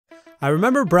I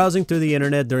remember browsing through the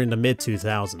internet during the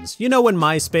mid-2000s, you know when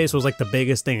MySpace was like the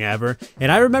biggest thing ever,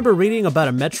 and I remember reading about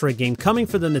a Metroid game coming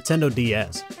for the Nintendo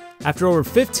DS. After over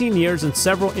 15 years and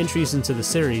several entries into the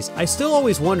series, I still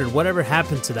always wondered whatever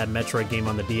happened to that Metroid game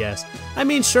on the DS. I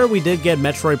mean, sure, we did get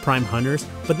Metroid Prime Hunters,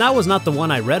 but that was not the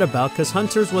one I read about because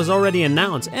Hunters was already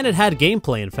announced and it had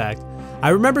gameplay in fact. I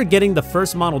remember getting the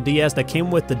first model DS that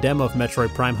came with the demo of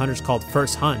Metroid Prime Hunters called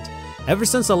First Hunt. Ever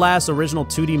since the last original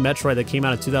 2D Metroid that came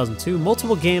out in 2002,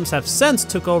 multiple games have since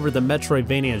took over the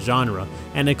Metroidvania genre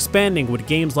and expanding with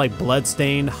games like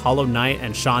Bloodstained, Hollow Knight,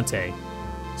 and Shantae.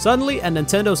 Suddenly, at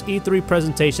Nintendo's E3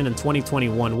 presentation in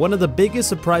 2021, one of the biggest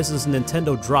surprises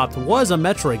Nintendo dropped was a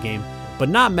Metroid game, but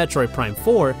not Metroid Prime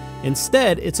 4.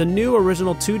 Instead, it's a new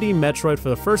original 2D Metroid for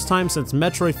the first time since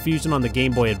Metroid Fusion on the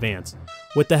Game Boy Advance.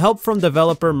 With the help from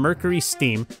developer Mercury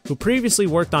Steam, who previously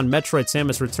worked on Metroid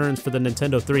Samus Returns for the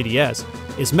Nintendo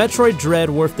 3DS, is Metroid Dread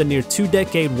worth the near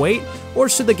 2-decade wait, or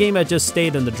should the game have just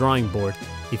stayed on the drawing board?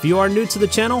 If you are new to the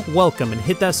channel, welcome and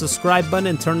hit that subscribe button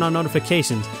and turn on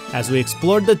notifications as we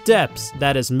explore the depths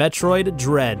that is Metroid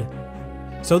Dread.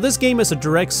 So this game is a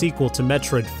direct sequel to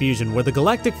Metroid Fusion, where the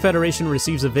Galactic Federation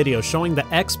receives a video showing the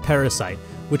X-Parasite,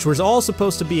 which was all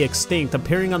supposed to be extinct,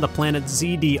 appearing on the planet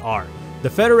ZDR. The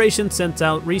Federation sends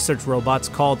out research robots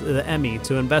called the E.M.M.I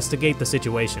to investigate the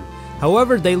situation.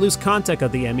 However, they lose contact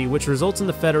of the E.M.M.I, which results in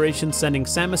the Federation sending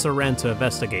Samus Aran to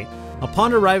investigate.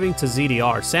 Upon arriving to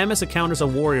ZDR, Samus encounters a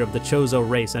warrior of the Chozo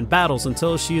race and battles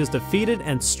until she is defeated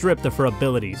and stripped of her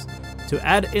abilities. To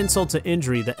add insult to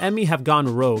injury, the E.M.M.I have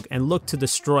gone rogue and look to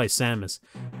destroy Samus.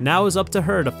 Now it's up to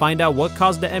her to find out what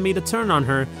caused the E.M.M.I to turn on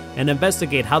her and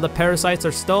investigate how the parasites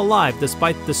are still alive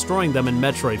despite destroying them in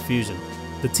Metroid Fusion.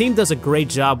 The team does a great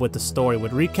job with the story,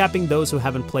 with recapping those who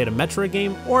haven't played a Metroid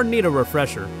game or need a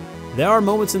refresher. There are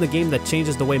moments in the game that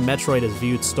changes the way Metroid is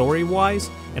viewed story-wise,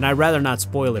 and I'd rather not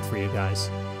spoil it for you guys.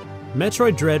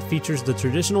 Metroid Dread features the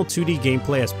traditional 2D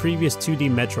gameplay as previous 2D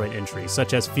Metroid entries,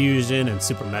 such as Fusion and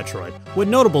Super Metroid, with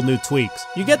notable new tweaks.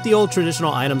 You get the old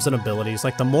traditional items and abilities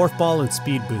like the Morph Ball and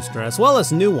Speed Booster, as well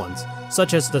as new ones,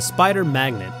 such as the Spider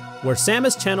Magnet, where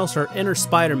Samus channels her inner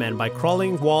Spider-Man by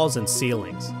crawling walls and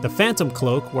ceilings. The Phantom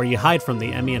Cloak, where you hide from the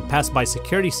E.M.M.I and pass by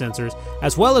security sensors,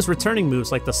 as well as returning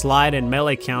moves like the slide and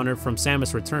melee counter from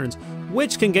Samus Returns,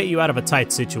 which can get you out of a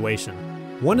tight situation.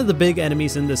 One of the big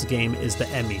enemies in this game is the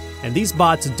E.M.M.I, and these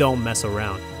bots don't mess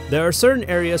around. There are certain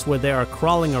areas where they are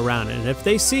crawling around, and if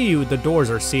they see you, the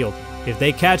doors are sealed. If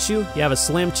they catch you, you have a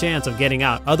slim chance of getting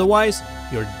out, otherwise,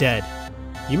 you're dead.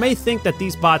 You may think that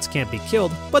these bots can't be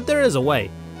killed, but there is a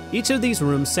way. Each of these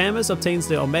rooms, Samus obtains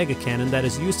the Omega Cannon that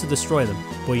is used to destroy them,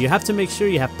 but you have to make sure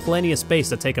you have plenty of space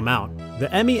to take them out. The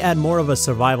E.M.M.I add more of a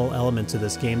survival element to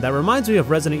this game that reminds me of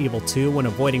Resident Evil 2 when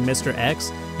avoiding Mr.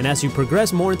 X, and as you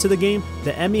progress more into the game,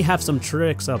 the E.M.M.I have some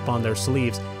tricks up on their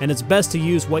sleeves, and it's best to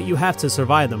use what you have to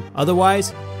survive them,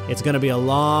 otherwise, it's gonna be a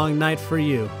long night for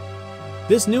you.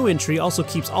 This new entry also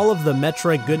keeps all of the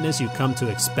Metroid goodness you come to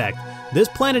expect. This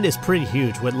planet is pretty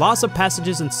huge, with lots of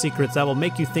passages and secrets that will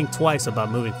make you think twice about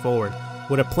moving forward.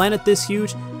 With a planet this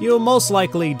huge, you'll most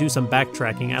likely do some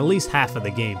backtracking at least half of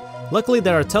the game. Luckily,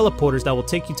 there are teleporters that will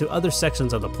take you to other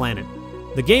sections of the planet.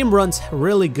 The game runs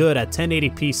really good at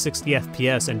 1080p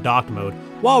 60fps in docked mode,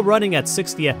 while running at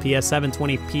 60fps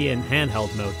 720p in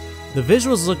handheld mode. The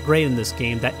visuals look great in this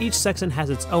game, that each section has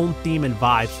its own theme and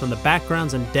vibes from the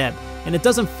backgrounds and depth, and it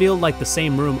doesn't feel like the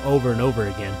same room over and over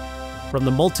again. From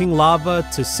the molting lava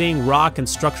to seeing rock and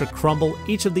structure crumble,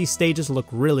 each of these stages look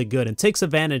really good and takes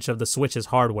advantage of the Switch's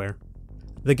hardware.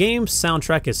 The game's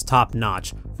soundtrack is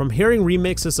top-notch, from hearing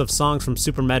remixes of songs from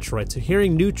Super Metroid to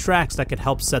hearing new tracks that could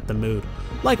help set the mood.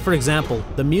 Like for example,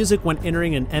 the music when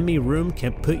entering an E.M.M.I room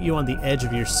can put you on the edge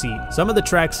of your seat. Some of the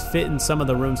tracks fit in some of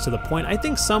the rooms to the point I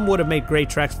think some would have made great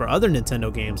tracks for other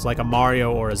Nintendo games like a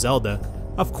Mario or a Zelda.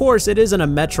 Of course, it isn't a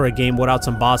Metroid game without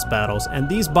some boss battles, and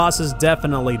these bosses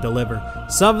definitely deliver.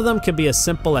 Some of them can be as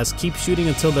simple as keep shooting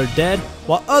until they're dead,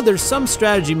 while others some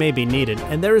strategy may be needed,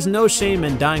 and there is no shame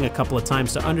in dying a couple of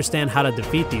times to understand how to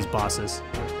defeat these bosses.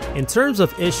 In terms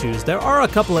of issues, there are a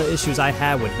couple of issues I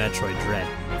had with Metroid Dread.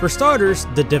 For starters,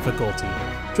 the difficulty.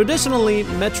 Traditionally,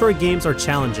 Metroid games are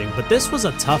challenging, but this was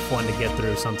a tough one to get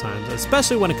through sometimes,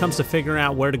 especially when it comes to figuring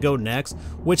out where to go next,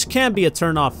 which can be a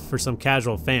turnoff for some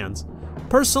casual fans.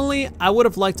 Personally, I would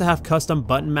have liked to have custom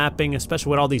button mapping,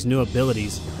 especially with all these new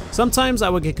abilities. Sometimes I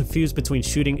would get confused between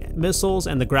shooting missiles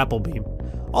and the grapple beam.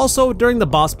 Also, during the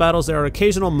boss battles, there are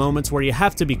occasional moments where you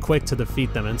have to be quick to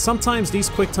defeat them, and sometimes these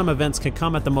quick time events can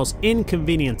come at the most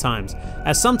inconvenient times,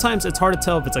 as sometimes it's hard to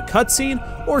tell if it's a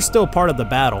cutscene or still part of the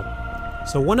battle.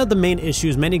 So one of the main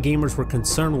issues many gamers were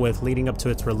concerned with leading up to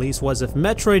its release was if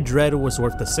Metroid Dread was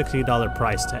worth the $60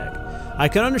 price tag. I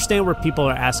can understand where people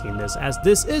are asking this, as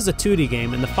this is a 2D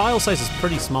game and the file size is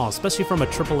pretty small, especially from a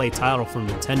AAA title from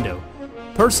Nintendo.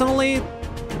 Personally,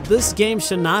 this game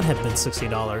should not have been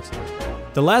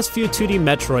 $60. The last few 2D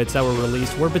Metroids that were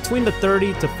released were between the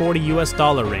 $30 to $40 US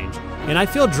range, and I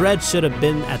feel Dread should have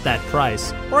been at that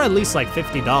price, or at least like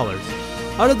 $50.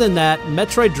 Other than that,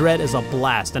 Metroid Dread is a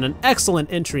blast and an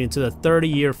excellent entry into the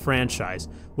 30-year franchise,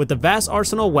 with a vast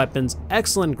arsenal of weapons,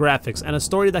 excellent graphics, and a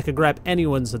story that could grab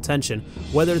anyone's attention,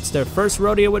 whether it's their first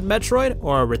rodeo with Metroid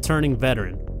or a returning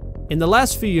veteran. In the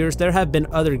last few years, there have been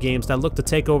other games that look to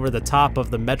take over the top of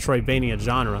the Metroidvania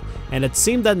genre, and it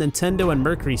seemed that Nintendo and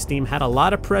Mercury's team had a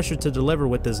lot of pressure to deliver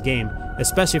with this game,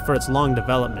 especially for its long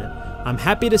development. I'm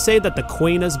happy to say that the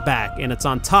Queen is back, and it's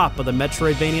on top of the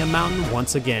Metroidvania mountain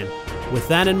once again. With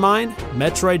that in mind,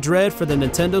 Metroid Dread for the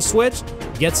Nintendo Switch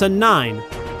gets a 9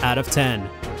 out of 10.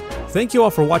 Thank you all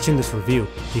for watching this review.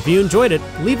 If you enjoyed it,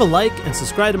 leave a like and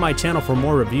subscribe to my channel for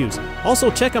more reviews. Also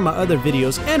check out my other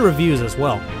videos and reviews as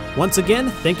well. Once again,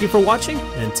 thank you for watching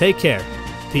and take care.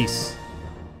 Peace.